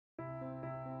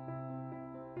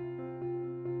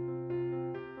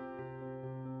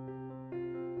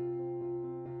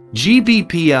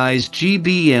GBPI's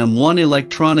GB-M1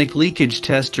 electronic leakage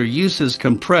tester uses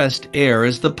compressed air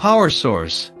as the power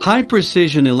source.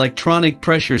 High-precision electronic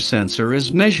pressure sensor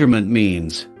as measurement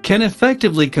means can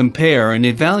effectively compare and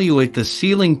evaluate the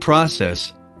sealing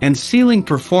process and sealing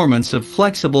performance of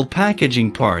flexible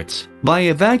packaging parts. By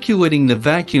evacuating the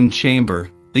vacuum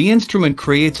chamber, the instrument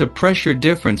creates a pressure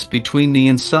difference between the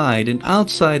inside and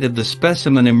outside of the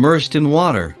specimen immersed in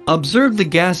water. Observe the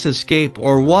gas escape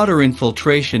or water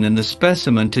infiltration in the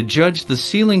specimen to judge the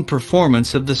sealing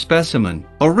performance of the specimen.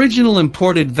 Original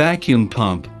imported vacuum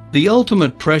pump. The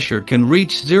ultimate pressure can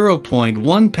reach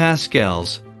 0.1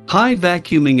 pascals, high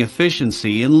vacuuming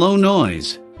efficiency and low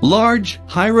noise. Large,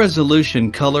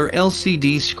 high-resolution color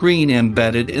LCD screen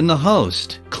embedded in the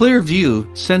host. Clear view,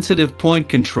 sensitive point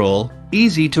control,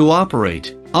 easy to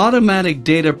operate. Automatic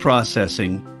data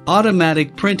processing,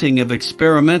 automatic printing of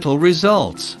experimental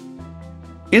results.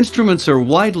 Instruments are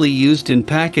widely used in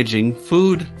packaging,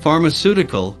 food,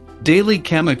 pharmaceutical, daily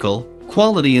chemical,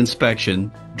 quality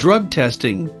inspection, drug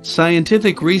testing,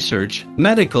 scientific research,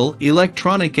 medical,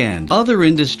 electronic and other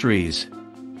industries.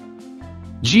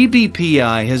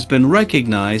 GBPI has been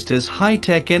recognized as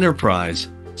high-tech enterprise,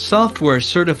 software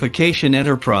certification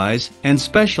enterprise, and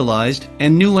specialized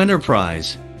and new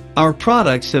enterprise. Our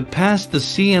products have passed the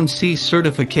CMC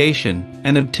certification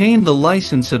and obtained the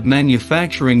license of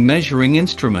manufacturing measuring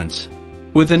instruments.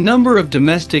 With a number of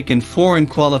domestic and foreign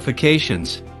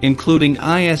qualifications, including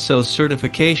ISO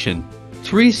certification,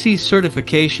 3C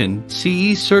certification,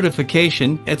 CE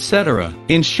certification, etc.,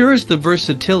 ensures the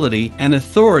versatility and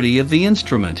authority of the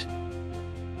instrument.